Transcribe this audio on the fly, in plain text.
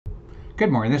Good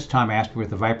morning, this is Tom Aspray with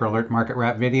the Viper Alert Market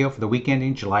Wrap video for the week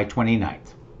ending July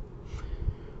 29th.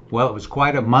 Well, it was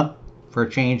quite a month for a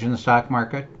change in the stock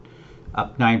market,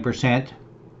 up 9%.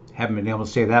 Haven't been able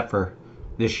to say that for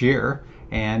this year.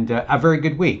 And a very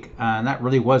good week. And that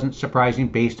really wasn't surprising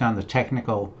based on the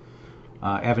technical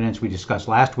evidence we discussed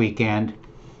last weekend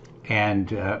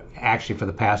and actually for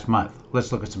the past month.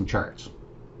 Let's look at some charts.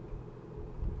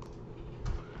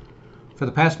 For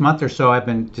the past month or so, I've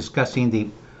been discussing the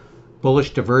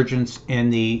bullish divergence in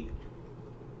the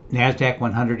NASDAQ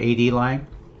 100 AD line.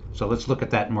 So let's look at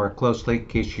that more closely in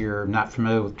case you're not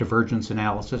familiar with divergence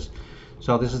analysis.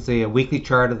 So this is the weekly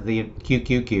chart of the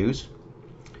QQQs.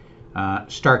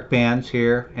 Stark bands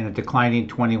here and a declining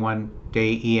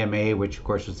 21-day EMA, which of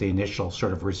course was the initial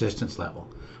sort of resistance level.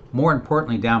 More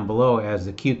importantly, down below, as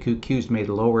the QQQs made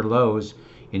lower lows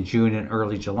in June and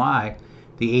early July,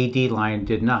 the AD line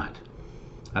did not.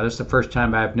 Now, this is the first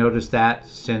time I've noticed that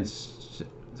since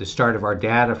the start of our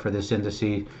data for this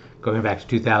indice going back to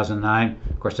 2009.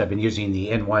 Of course, I've been using the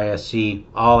NYSE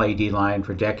All AD line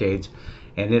for decades,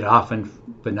 and it often,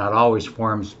 but not always,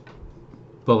 forms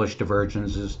bullish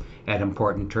divergences at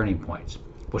important turning points.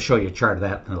 We'll show you a chart of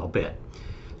that in a little bit.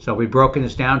 So we've broken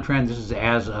this downtrend. This is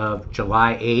as of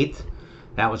July 8th.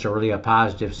 That was really a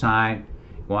positive sign.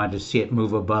 Wanted to see it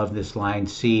move above this line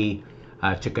C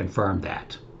to confirm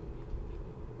that.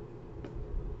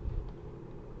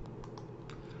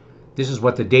 This is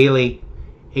what the daily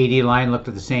AD line looked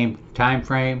at the same time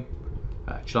frame.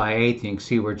 July 8th, you can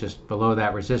see we're just below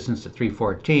that resistance at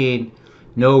 314.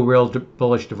 No real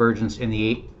bullish divergence in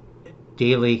the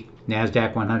daily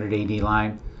NASDAQ 100 AD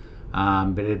line,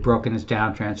 but it had broken its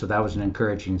downtrend, so that was an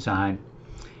encouraging sign.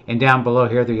 And down below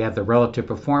here, you have the relative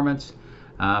performance.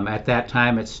 At that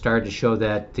time, it started to show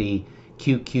that the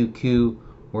QQQ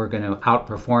were going to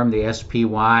outperform the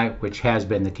SPY, which has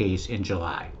been the case in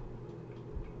July.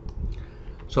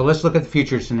 So let's look at the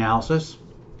futures analysis.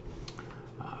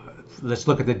 Let's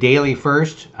look at the daily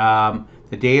first.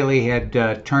 The daily had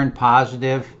turned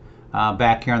positive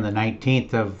back here on the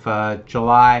 19th of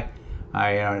July,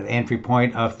 an entry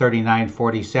point of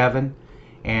 39.47,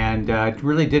 and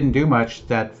really didn't do much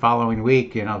that following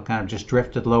week. Kind of just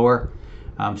drifted lower,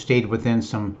 stayed within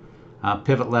some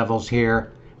pivot levels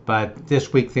here. But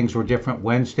this week things were different.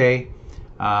 Wednesday,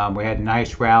 we had a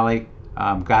nice rally,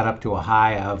 got up to a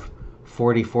high of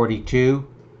 40.42,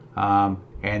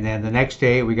 and then the next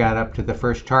day we got up to the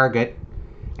first target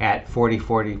at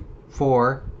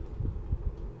 40.44,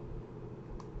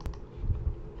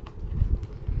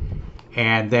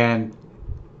 and then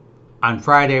on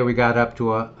Friday we got up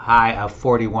to a high of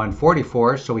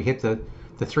 41.44, so we hit the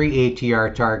 3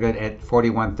 ATR target at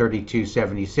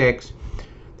 41.3276.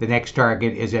 The next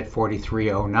target is at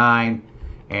 43.09,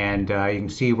 and you can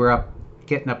see we're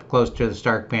getting up close to the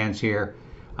Stark bands here.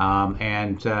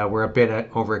 And we're a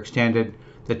bit overextended.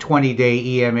 The 20-day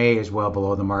EMA is well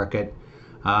below the market.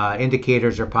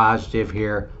 Indicators are positive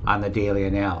here on the daily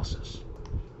analysis.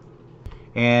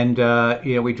 And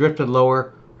we drifted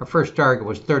lower. Our first target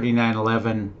was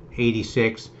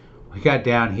 39.1186. We got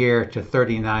down here to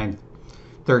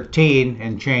 39.13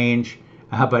 and change,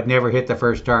 but never hit the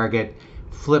first target.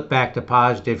 Flipped back to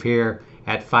positive here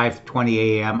at 5:20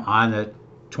 a.m. on the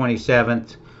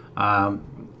 27th.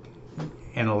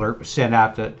 An alert was sent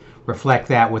out to reflect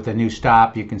that with a new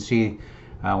stop. You can see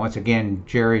once again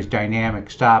Jerry's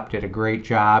dynamic stop did a great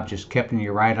job, just keeping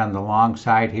you right on the long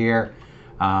side here.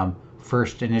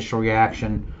 First initial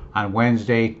reaction on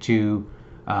Wednesday to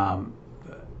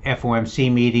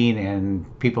FOMC meeting and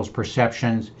people's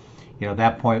perceptions. At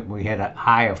that point we had a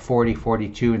high of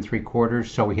 40.42 3/4,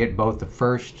 so we hit both the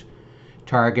first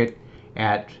target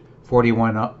at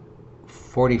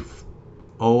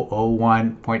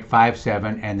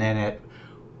 40.001.57 and then at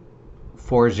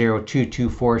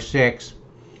 40.2246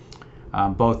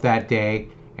 both that day,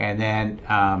 and then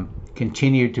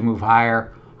continued to move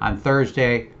higher. On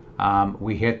Thursday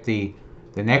we hit the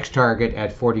next target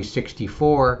at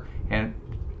 40.64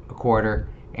 1/4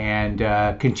 and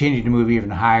continued to move even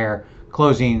higher,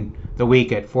 closing the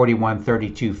week at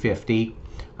 41.3250.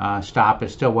 Stop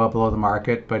is still well below the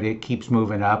market, but it keeps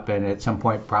moving up and at some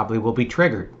point probably will be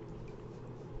triggered.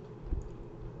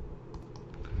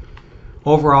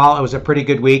 Overall, it was a pretty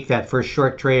good week. That first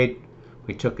short trade,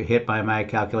 we took a hit by my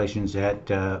calculations at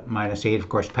 -8. Of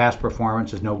course, past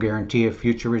performance is no guarantee of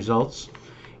future results,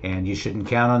 and you shouldn't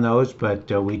count on those,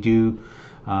 but we do,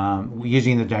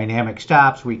 using the dynamic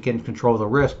stops, we can control the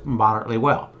risk moderately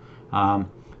well. The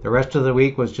rest of the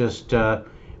week was just,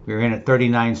 we were in at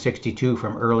 39.62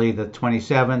 from early the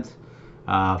 27th,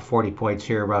 40 points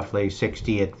here roughly,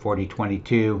 60 at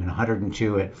 40.22 and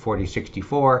 102 at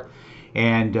 40.64.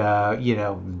 and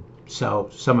so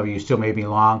some of you still may be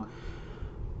long.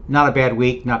 Not a bad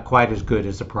week, not quite as good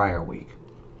as the prior week.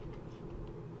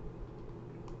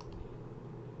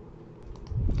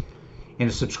 In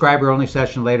a subscriber-only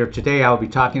session later today, I will be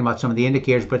talking about some of the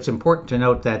indicators, but it's important to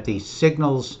note that the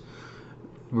signals,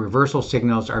 reversal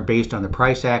signals, are based on the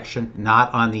price action,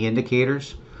 not on the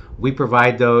indicators. We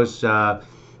provide those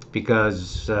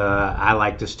because I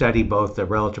like to study both the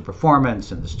relative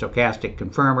performance and the stochastic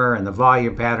confirmer and the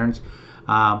volume patterns.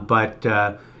 But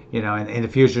in the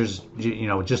futures,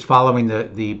 just following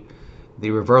the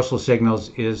reversal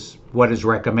signals is what is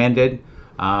recommended,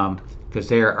 because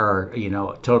they are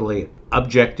totally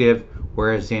objective,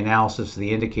 whereas the analysis of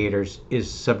the indicators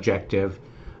is subjective,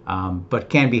 but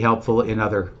can be helpful in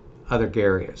other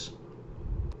areas.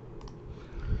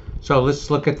 So let's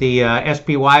look at the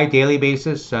SPY daily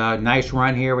basis. Nice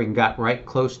run here. We got right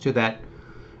close to that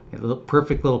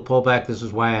perfect little pullback. This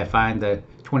is why I find the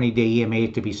 20-day EMA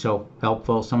to be so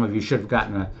helpful. Some of you should have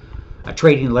gotten a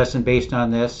trading lesson based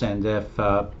on this, and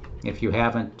if you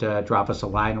haven't, drop us a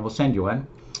line and we'll send you one.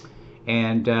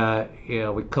 And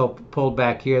we pulled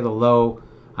back here. The low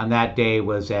on that day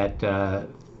was at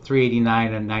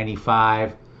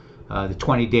 389.95. The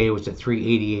 20-day was at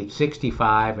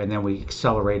 388.65, and then we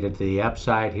accelerated to the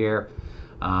upside here.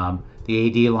 The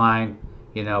AD line,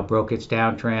 broke its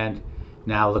downtrend.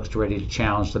 Now looks ready to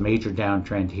challenge the major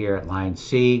downtrend here at line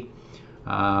C.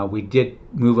 We did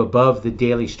move above the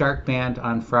daily start band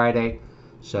on Friday,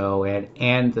 so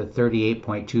and the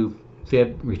 38.2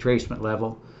 fib retracement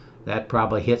level. That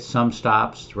probably hits some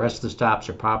stops. The rest of the stops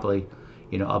are probably,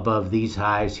 above these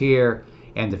highs here,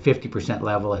 and the 50%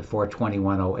 level at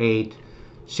 421.08.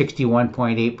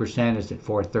 61.8% is at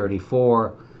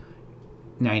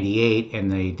 434.98,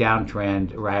 and the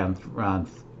downtrend around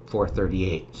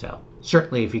 438. So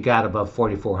certainly, if you got above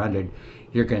 4,400,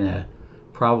 you're going to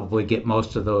probably get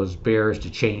most of those bears to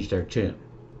change their tune.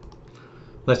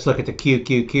 Let's look at the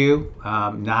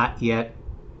QQQ. Not yet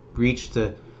reached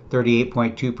the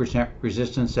 38.2%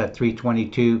 resistance at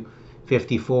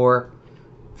 322.54,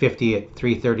 50 at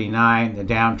 339. The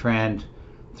downtrend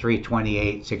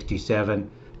 328.67.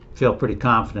 Feel pretty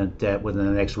confident that within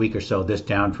the next week or so, this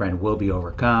downtrend will be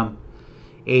overcome.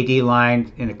 AD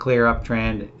line in a clear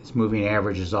uptrend. Its moving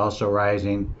average is also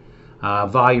rising.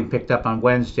 Volume picked up on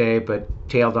Wednesday, but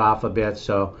tailed off a bit.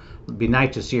 So it'd be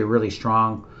nice to see a really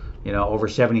strong, over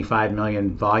 75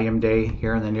 million volume day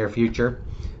here in the near future.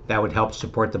 That would help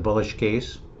support the bullish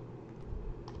case.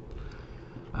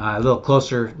 A little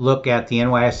closer look at the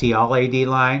NYSE All AD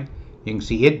line. You can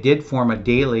see it did form a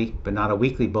daily, but not a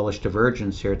weekly bullish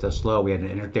divergence here at this low. We had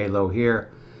an intraday low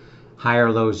here,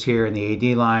 higher lows here in the AD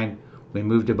line. We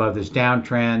moved above this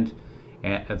downtrend,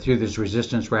 through this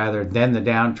resistance rather than the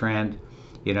downtrend,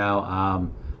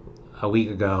 a week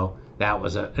ago. That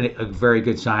was a very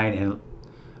good sign, and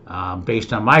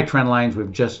based on my trend lines,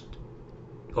 we've just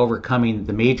overcoming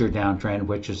the major downtrend,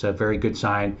 which is a very good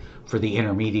sign for the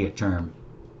intermediate term.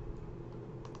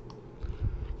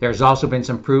 There's also been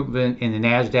some improvement in the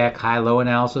NASDAQ high-low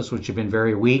analysis, which have been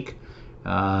very weak.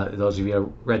 Those of you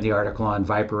who read the article on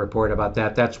Viper Report about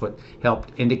that, that's what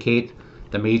helped indicate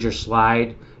the major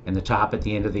slide in the top at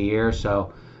the end of the year.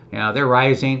 So, they're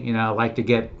rising. I'd like to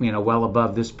get, well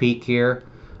above this peak here.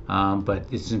 But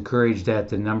it's encouraged that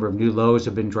the number of new lows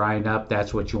have been drying up.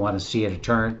 That's what you want to see at a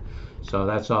turn. So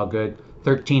that's all good.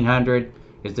 1300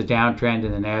 is the downtrend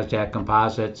in the NASDAQ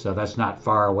composite. So that's not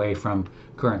far away from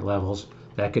current levels.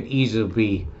 That could easily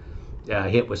be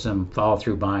hit with some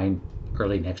follow-through buying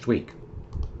early next week.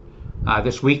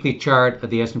 This weekly chart of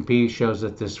the S&P shows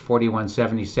that this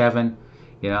 4177,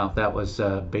 that was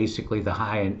basically the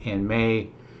high in May,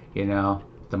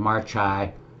 the March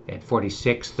high at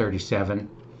 4637.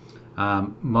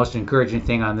 Most encouraging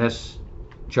thing on this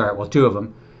chart, well, two of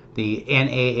them, the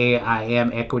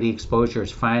NAAIM equity exposure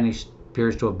finally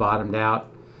appears to have bottomed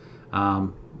out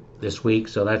this week,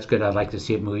 so that's good. I'd like to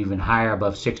see it move even higher,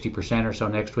 above 60% or so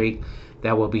next week.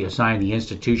 That will be a sign the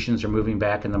institutions are moving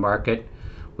back in the market,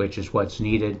 which is what's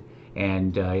needed.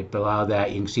 And below that,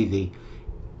 you can see the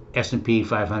S&P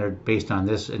 500 based on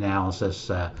this analysis.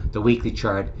 The weekly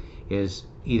chart is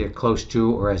either close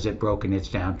to or has it broken its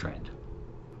downtrend.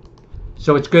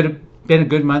 So it's been a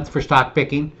good month for stock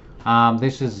picking.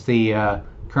 This is the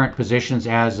current positions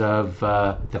as of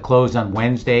the close on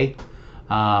Wednesday.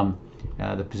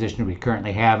 The position we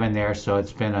currently have in there. So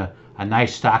it's been a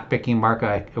nice stock picking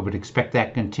market. I would expect that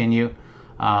to continue.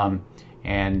 They're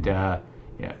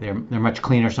much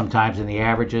cleaner sometimes than the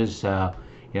averages.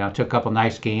 Took a couple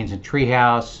nice gains in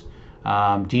Treehouse.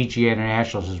 DG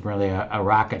International is really a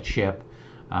rocket ship.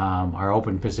 Our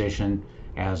open position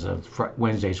as of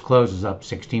Wednesday's close is up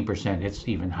 16%. It's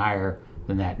even higher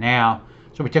than that now.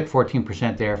 So we took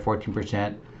 14% there,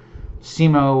 14%.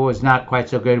 SEMO was not quite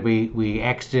so good. We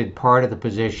exited part of the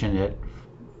position at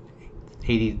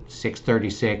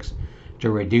 86.36 to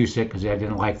reduce it because I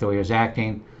didn't like the way it was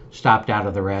acting. Stopped out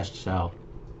of the rest, so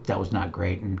that was not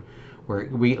great. And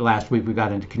last week we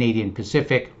got into Canadian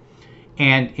Pacific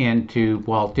and into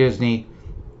Walt Disney.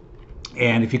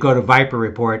 And if you go to Viper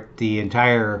Report, the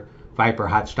entire Viper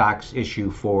Hot Stocks issue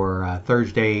for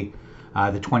Thursday,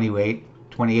 the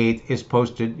 28th is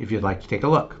posted if you'd like to take a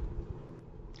look.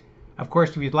 Of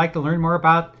course, if you'd like to learn more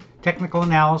about technical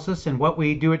analysis and what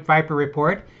we do at Viper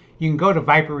Report, you can go to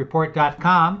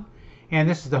viperreport.com, and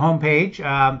this is the home page,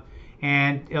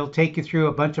 and it'll take you through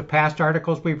a bunch of past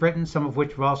articles we've written, some of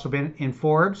which have also been in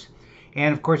Forbes.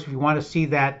 And of course, if you want to see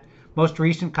that most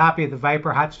recent copy of the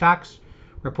Viper Hot Stocks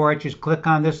report, just click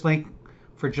on this link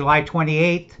for July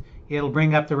 28th. It'll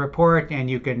bring up the report, and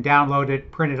you can download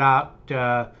it, print it out,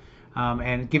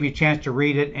 and give you a chance to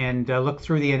read it and look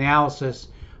through the analysis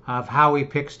of how we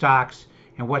pick stocks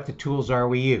and what the tools are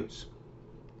we use.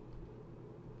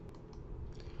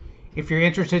 If you're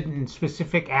interested in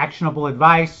specific actionable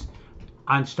advice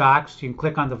on stocks, you can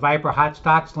click on the Viper Hot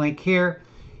Stocks link here.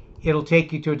 It'll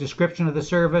take you to a description of the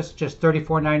service, just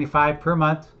 $34.95 per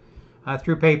month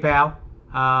through PayPal.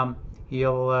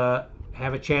 You'll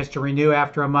have a chance to renew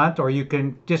after a month, or you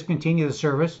can discontinue the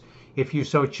service if you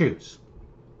so choose.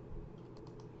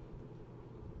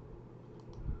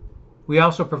 We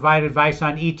also provide advice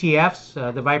on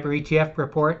ETFs. The Viper ETF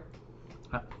report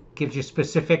gives you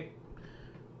specific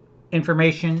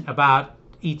information about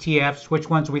ETFs, which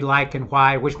ones we like and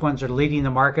why, which ones are leading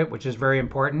the market, which is very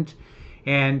important.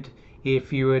 And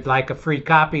if you would like a free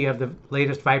copy of the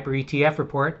latest Viper ETF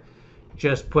report,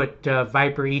 just put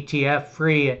Viper ETF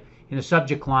free in the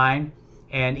subject line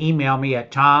and email me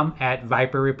at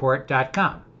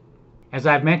tom@viperreport.com. As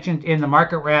I've mentioned in the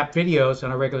Market Wrap videos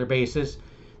on a regular basis,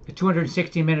 the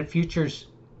 260-minute futures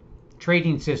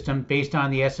trading system based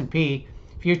on the S&P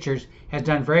futures has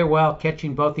done very well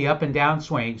catching both the up and down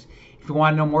swings. If you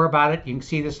want to know more about it, you can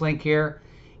see this link here.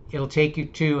 It'll take you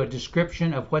to a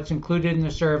description of what's included in the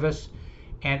service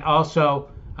and also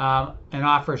an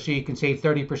offer so you can save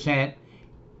 30%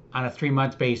 on a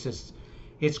 3-month basis.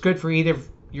 It's good for either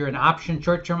you're an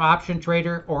short-term option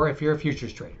trader or if you're a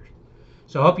futures trader.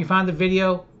 So I hope you found the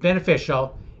video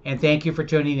beneficial, and thank you for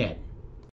tuning in.